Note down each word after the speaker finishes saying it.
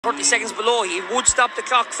30 seconds below. He would stop the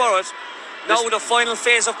clock for it. Now the final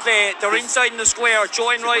phase of play, they're inside in the square. Joe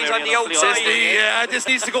and Wright on the outside. This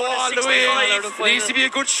needs to go all the way. It needs to be a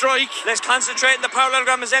good strike. Let's concentrate in the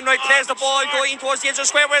parallelogram as Enright plays the ball going towards the edge of the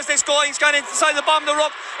square. Where's this going? He's gone inside the bottom of the ruck.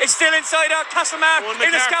 It's still inside our Castlemark.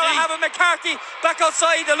 INNISCARRA have it. McCarthy back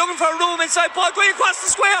outside. They're looking for a room inside. Ball going across the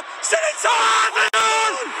square. Still inside.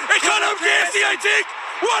 It's Colm, I think.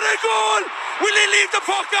 What a goal! Will he leave the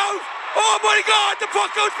puck out? Oh my God, the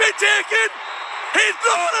puck out's been taken. He's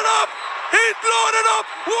blown it up. He's blown it up!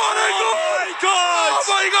 What a goal! Oh my God! Oh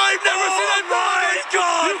my God! I've never seen it! Oh my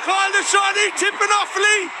God! You called the shot, he tipping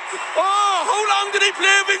awfully. Oh, how long did he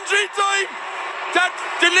play of injury time? That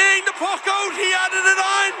delaying the puck out, he added it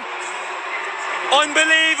on.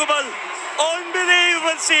 Unbelievable!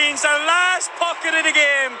 Unbelievable scenes. The last pocket of the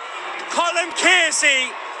game. Colm Casey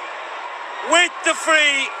with the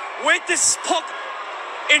free, with this puck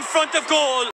in front of goal.